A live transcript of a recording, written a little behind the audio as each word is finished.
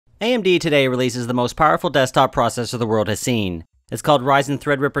AMD today releases the most powerful desktop processor the world has seen. It's called Ryzen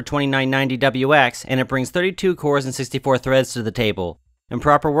Threadripper 2950X, and it brings 32 cores and 64 threads to the table. In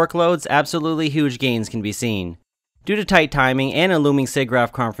proper workloads, absolutely huge gains can be seen. Due to tight timing and a looming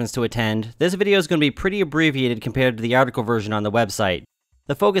SIGGRAPH conference to attend, this video is going to be pretty abbreviated compared to the article version on the website.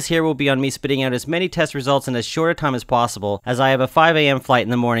 The focus here will be on me spitting out as many test results in as short a time as possible, as I have a 5 AM flight in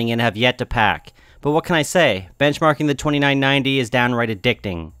the morning and have yet to pack. But what can I say? Benchmarking the 2990 is downright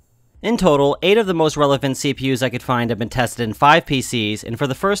addicting. In total, 8 of the most relevant CPUs I could find have been tested in 5 PCs, and for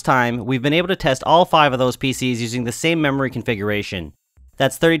the first time, we've been able to test all 5 of those PCs using the same memory configuration.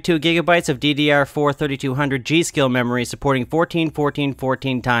 That's 32GB of DDR4 3200 G-Skill memory supporting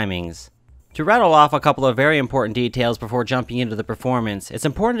 14-14-14 timings. To rattle off a couple of very important details before jumping into the performance, it's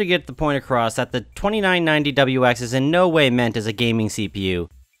important to get the point across that the 2990WX is in no way meant as a gaming CPU.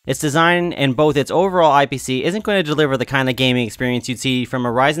 Its design and both its overall IPC isn't going to deliver the kind of gaming experience you'd see from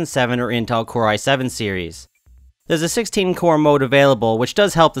a Ryzen 7 or Intel Core i7 series. There's a 16-core mode available, which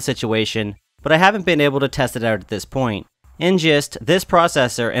does help the situation, but I haven't been able to test it out at this point. In gist, this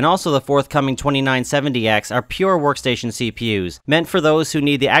processor and also the forthcoming 2970X are pure workstation CPUs, meant for those who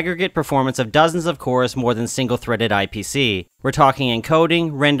need the aggregate performance of dozens of cores more than single-threaded IPC. We're talking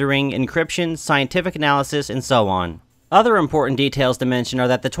encoding, rendering, encryption, scientific analysis, and so on. Other important details to mention are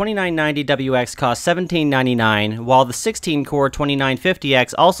that the 2990WX costs $1799, while the 16-core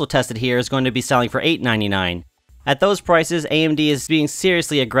 2950X also tested here is going to be selling for $899. At those prices, AMD is being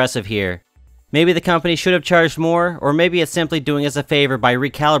seriously aggressive here. Maybe the company should have charged more, or maybe it's simply doing us a favor by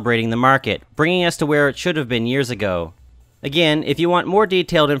recalibrating the market, bringing us to where it should have been years ago. Again, if you want more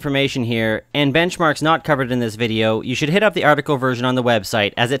detailed information here, and benchmarks not covered in this video, you should hit up the article version on the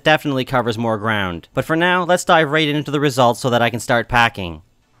website, as it definitely covers more ground. But for now, let's dive right into the results so that I can start packing.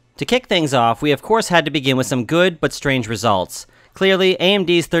 To kick things off, we of course had to begin with some good but strange results. Clearly,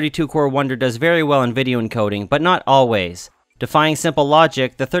 AMD's 32-core wonder does very well in video encoding, but not always. Defying simple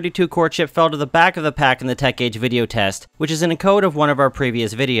logic, the 32-core chip fell to the back of the pack in the TechAge video test, which is an encode of one of our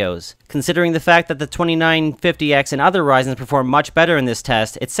previous videos. Considering the fact that the 2950X and other Ryzens perform much better in this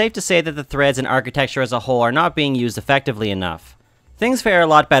test, it's safe to say that the threads and architecture as a whole are not being used effectively enough. Things fare a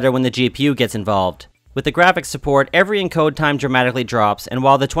lot better when the GPU gets involved. With the graphics support, every encode time dramatically drops, and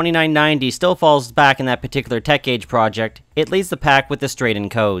while the 2990 still falls back in that particular TechAge project, it leads the pack with the straight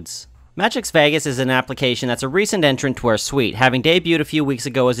encodes. Magix Vegas is an application that's a recent entrant to our suite, having debuted a few weeks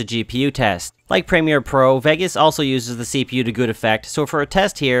ago as a GPU test. Like Premiere Pro, Vegas also uses the CPU to good effect, so for a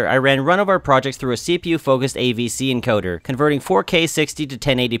test here, I ran run of our projects through a CPU-focused AVC encoder, converting 4K 60 to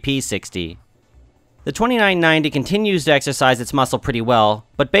 1080p 60. The 2990 continues to exercise its muscle pretty well,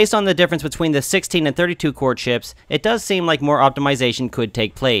 but based on the difference between the 16 and 32 core chips, it does seem like more optimization could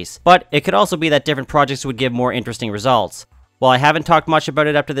take place. But it could also be that different projects would give more interesting results. While I haven't talked much about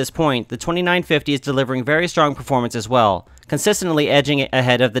it up to this point, the 2950 is delivering very strong performance as well, consistently edging it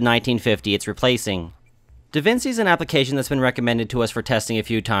ahead of the 1950 it's replacing. DaVinci is an application that's been recommended to us for testing a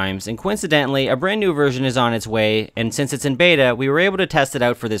few times, and coincidentally, a brand new version is on its way, and since it's in beta, we were able to test it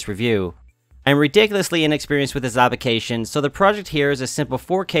out for this review. I'm ridiculously inexperienced with this application, so the project here is a simple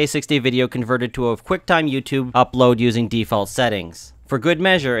 4K 60 video converted to a QuickTime YouTube upload using default settings. For good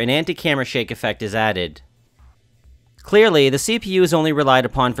measure, an anti-camera shake effect is added. Clearly, the CPU is only relied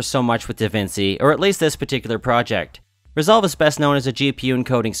upon for so much with DaVinci, or at least this particular project. Resolve is best known as a GPU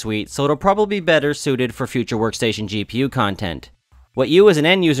encoding suite, so it'll probably be better suited for future workstation GPU content. What you as an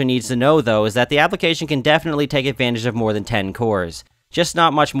end user needs to know though is that the application can definitely take advantage of more than 10 cores. Just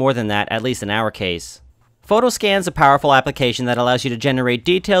not much more than that, at least in our case. Photoscan is a powerful application that allows you to generate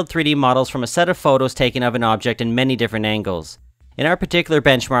detailed 3D models from a set of photos taken of an object in many different angles. In our particular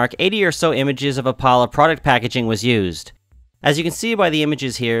benchmark, 80 or so images of a pile of product packaging was used. As you can see by the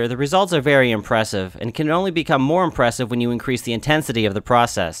images here, the results are very impressive, and can only become more impressive when you increase the intensity of the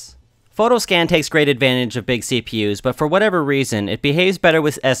process. Photoscan takes great advantage of big CPUs, but for whatever reason, it behaves better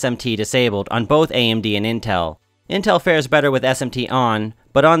with SMT disabled on both AMD and Intel. Intel fares better with SMT on,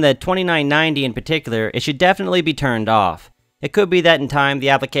 but on the 2990 in particular, it should definitely be turned off. It could be that in time, the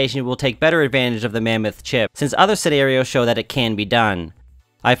application will take better advantage of the Mammoth chip, since other scenarios show that it can be done.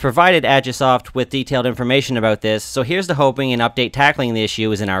 I've provided Agisoft with detailed information about this, so here's to hoping an update tackling the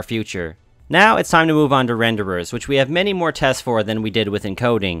issue is in our future. Now it's time to move on to renderers, which we have many more tests for than we did with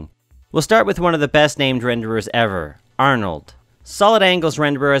encoding. We'll start with one of the best named renderers ever, Arnold. Solid Angles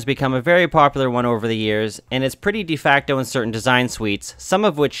renderer has become a very popular one over the years, and it's pretty de facto in certain design suites, some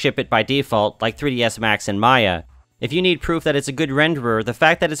of which ship it by default, like 3ds Max and Maya. If you need proof that it's a good renderer, the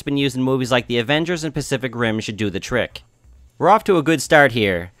fact that it's been used in movies like The Avengers and Pacific Rim should do the trick. We're off to a good start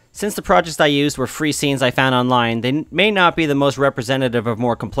here. Since the projects I used were free scenes I found online, they may not be the most representative of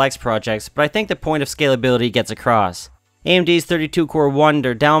more complex projects, but I think the point of scalability gets across. AMD's 32-core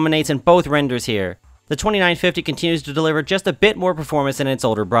wonder dominates in both renders here. The 2950 continues to deliver just a bit more performance than its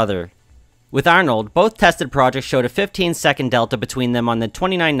older brother. With Arnold, both tested projects showed a 15-second delta between them on the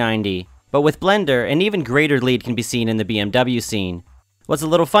 2990, but with Blender, an even greater lead can be seen in the BMW scene. What's a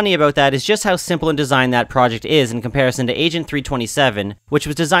little funny about that is just how simple in design that project is in comparison to Agent 327, which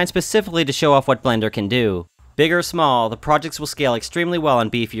was designed specifically to show off what Blender can do. Big or small, the projects will scale extremely well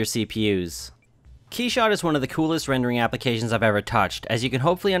on beefier CPUs. KeyShot is one of the coolest rendering applications I've ever touched, as you can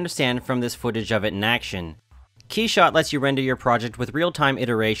hopefully understand from this footage of it in action. KeyShot lets you render your project with real-time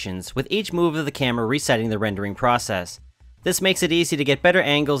iterations, with each move of the camera resetting the rendering process. This makes it easy to get better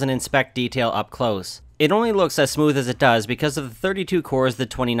angles and inspect detail up close. It only looks as smooth as it does because of the 32 cores the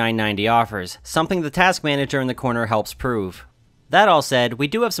 2990 offers, something the task manager in the corner helps prove. That all said, we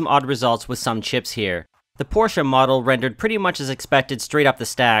do have some odd results with some chips here. The Porsche model rendered pretty much as expected straight up the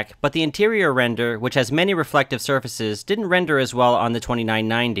stack, but the interior render, which has many reflective surfaces, didn't render as well on the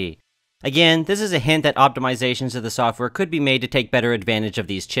 2990. Again, this is a hint that optimizations of the software could be made to take better advantage of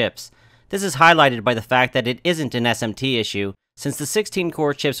these chips. This is highlighted by the fact that it isn't an SMT issue, since the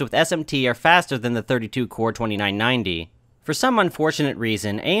 16-core chips with SMT are faster than the 32-core 2990. For some unfortunate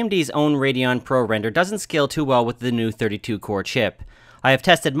reason, AMD's own Radeon ProRender doesn't scale too well with the new 32-core chip. I have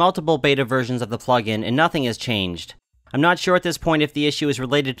tested multiple beta versions of the plugin and nothing has changed. I'm not sure at this point if the issue is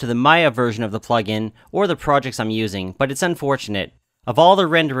related to the Maya version of the plugin or the projects I'm using, but it's unfortunate. Of all the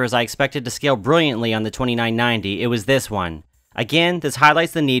renderers I expected to scale brilliantly on the 2990, it was this one. Again, this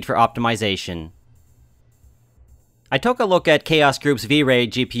highlights the need for optimization. I took a look at Chaos Group's V-Ray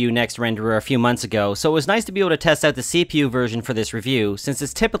GPU Next renderer a few months ago, so it was nice to be able to test out the CPU version for this review, since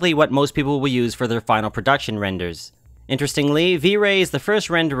it's typically what most people will use for their final production renders. Interestingly, V-Ray is the first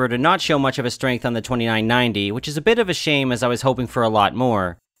renderer to not show much of a strength on the 2990, which is a bit of a shame as I was hoping for a lot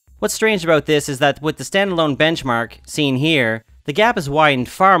more. What's strange about this is that with the standalone benchmark, seen here, the gap is widened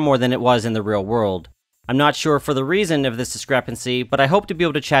far more than it was in the real world. I'm not sure for the reason of this discrepancy, but I hope to be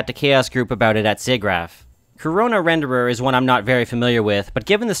able to chat to Chaos Group about it at SIGGRAPH. Corona Renderer is one I'm not very familiar with, but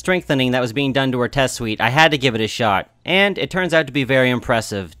given the strengthening that was being done to our test suite, I had to give it a shot, and it turns out to be very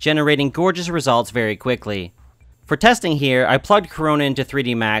impressive, generating gorgeous results very quickly. For testing here, I plugged Corona into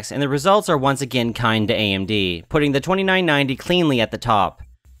 3D Max, and the results are once again kind to AMD, putting the 2990 cleanly at the top.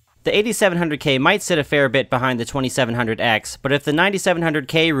 The 8700K might sit a fair bit behind the 2700X, but if the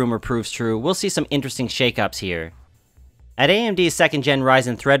 9700K rumor proves true, we'll see some interesting shakeups here. At AMD's 2nd Gen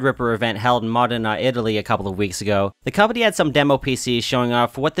Ryzen Threadripper event held in Modena, Italy a couple of weeks ago, the company had some demo PCs showing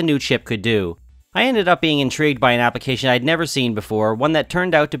off what the new chip could do. I ended up being intrigued by an application I'd never seen before, one that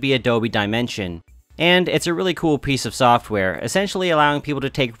turned out to be Adobe Dimension. And it's a really cool piece of software, essentially allowing people to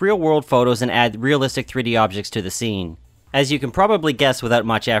take real-world photos and add realistic 3D objects to the scene. As you can probably guess without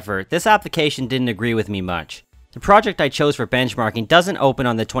much effort, this application didn't agree with me much. The project I chose for benchmarking doesn't open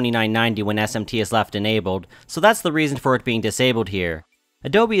on the 2990 when SMT is left enabled, so that's the reason for it being disabled here.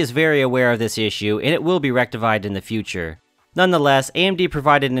 Adobe is very aware of this issue, and it will be rectified in the future. Nonetheless, AMD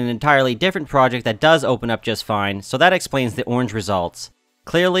provided an entirely different project that does open up just fine, so that explains the orange results.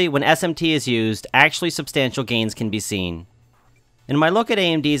 Clearly, when SMT is used, actually substantial gains can be seen. In my look at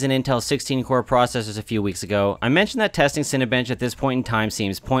AMD's and Intel's 16-core processors a few weeks ago, I mentioned that testing Cinebench at this point in time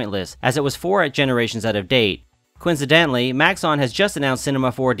seems pointless, as it was 4 generations out of date. Coincidentally, Maxon has just announced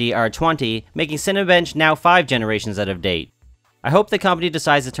Cinema 4D R20, making Cinebench now 5 generations out of date. I hope the company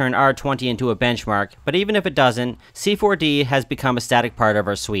decides to turn R20 into a benchmark, but even if it doesn't, C4D has become a static part of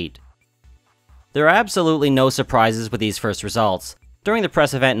our suite. There are absolutely no surprises with these first results. During the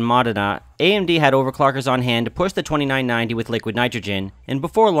press event in Modena, AMD had overclockers on hand to push the 2990 with liquid nitrogen, and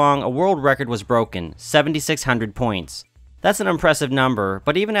before long, a world record was broken, 7,600 points. That's an impressive number,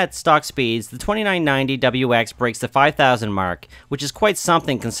 but even at stock speeds, the 2990WX breaks the 5,000 mark, which is quite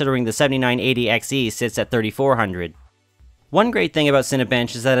something considering the 7980XE sits at 3,400. One great thing about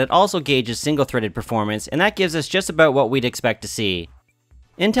Cinebench is that it also gauges single-threaded performance, and that gives us just about what we'd expect to see.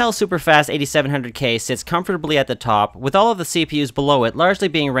 Intel's superfast 8700K sits comfortably at the top, with all of the CPUs below it largely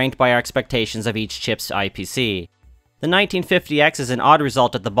being ranked by our expectations of each chip's IPC. The 1950X is an odd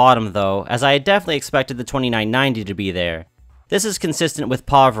result at the bottom though, as I had definitely expected the 2990 to be there. This is consistent with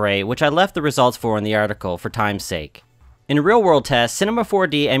Powerhouses, which I left the results for in the article for time's sake. In real-world tests, Cinema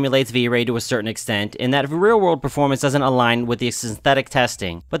 4D emulates V-Ray to a certain extent, in that real-world performance doesn't align with the synthetic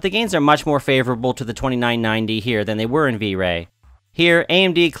testing, but the gains are much more favorable to the 2990 here than they were in V-Ray. Here,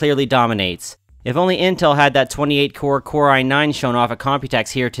 AMD clearly dominates. If only Intel had that 28-core Core i9 shown off at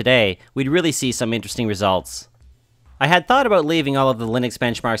Computex here today, we'd really see some interesting results. I had thought about leaving all of the Linux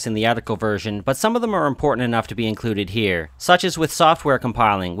benchmarks in the article version, but some of them are important enough to be included here, such as with software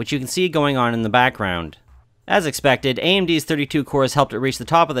compiling, which you can see going on in the background. As expected, AMD's 32 cores helped it reach the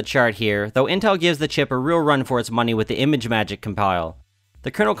top of the chart here, though Intel gives the chip a real run for its money with the ImageMagick compile.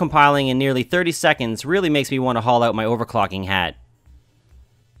 The kernel compiling in nearly 30 seconds really makes me want to haul out my overclocking hat.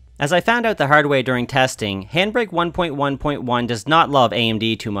 As I found out the hard way during testing, Handbrake 1.1.1 does not love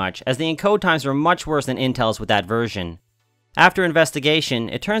AMD too much, as the encode times were much worse than Intel's with that version. After investigation,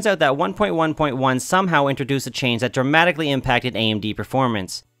 it turns out that 1.1.1 somehow introduced a change that dramatically impacted AMD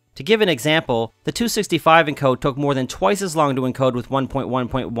performance. To give an example, the 265 encode took more than twice as long to encode with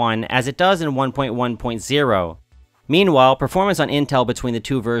 1.1.1 as it does in 1.1.0. Meanwhile, performance on Intel between the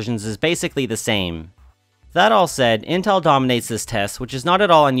two versions is basically the same. That all said, Intel dominates this test, which is not at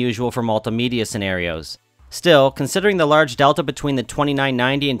all unusual for multimedia scenarios. Still, considering the large delta between the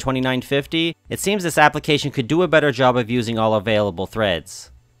 2990 and 2950, it seems this application could do a better job of using all available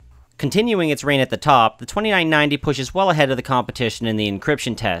threads. Continuing its reign at the top, the 2990 pushes well ahead of the competition in the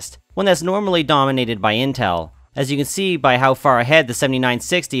encryption test, one that's normally dominated by Intel, as you can see by how far ahead the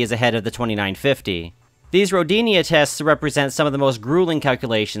 7960 is ahead of the 2950. These Rodinia tests represent some of the most grueling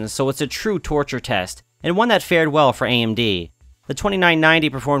calculations, so it's a true torture test, and one that fared well for AMD. The 2990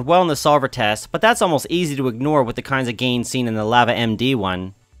 performed well in the solver test, but that's almost easy to ignore with the kinds of gains seen in the Lava MD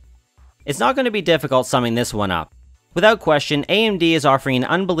one. It's not going to be difficult summing this one up. Without question, AMD is offering an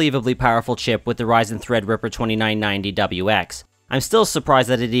unbelievably powerful chip with the Ryzen Threadripper 2990WX. I'm still surprised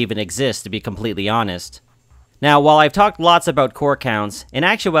that it even exists, to be completely honest. Now, while I've talked lots about core counts, in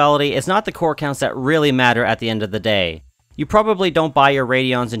actuality, it's not the core counts that really matter at the end of the day. You probably don't buy your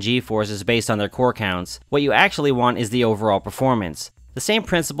Radeons and GeForces based on their core counts. What you actually want is the overall performance. The same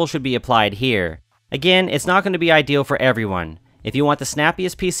principle should be applied here. Again, it's not going to be ideal for everyone. If you want the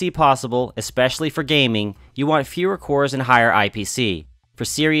snappiest PC possible, especially for gaming, you want fewer cores and higher IPC. For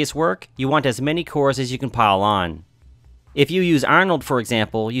serious work, you want as many cores as you can pile on. If you use Arnold, for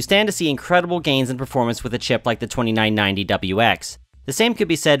example, you stand to see incredible gains in performance with a chip like the 2990WX. The same could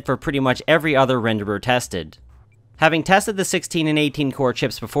be said for pretty much every other renderer tested. Having tested the 16 and 18 core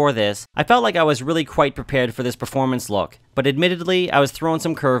chips before this, I felt like I was really quite prepared for this performance look, but admittedly, I was thrown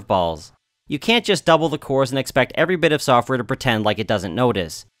some curveballs. You can't just double the cores and expect every bit of software to pretend like it doesn't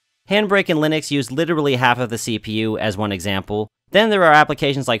notice. Handbrake and Linux use literally half of the CPU, as one example. Then there are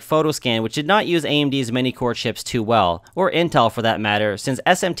applications like Photoscan, which did not use AMD's many core chips too well, or Intel for that matter, since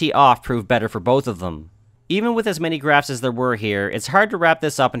SMT off proved better for both of them. Even with as many graphs as there were here, it's hard to wrap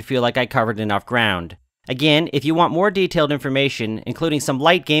this up and feel like I covered enough ground. Again, if you want more detailed information, including some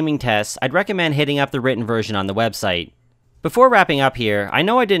light gaming tests, I'd recommend hitting up the written version on the website. Before wrapping up here, I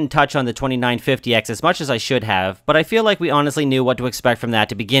know I didn't touch on the 2950X as much as I should have, but I feel like we honestly knew what to expect from that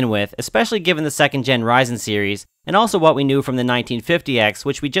to begin with, especially given the 2nd gen Ryzen series, and also what we knew from the 1950X,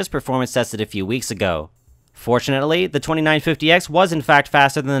 which we just performance tested a few weeks ago. Fortunately, the 2950X was in fact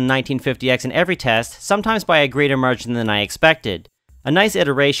faster than the 1950X in every test, sometimes by a greater margin than I expected. A nice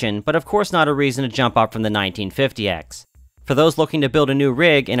iteration, but of course not a reason to jump up from the 1950X. For those looking to build a new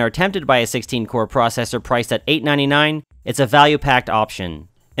rig and are tempted by a 16-core processor priced at $899, it's a value-packed option.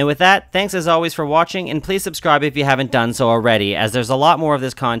 And with that, thanks as always for watching, and please subscribe if you haven't done so already, as there's a lot more of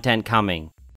this content coming.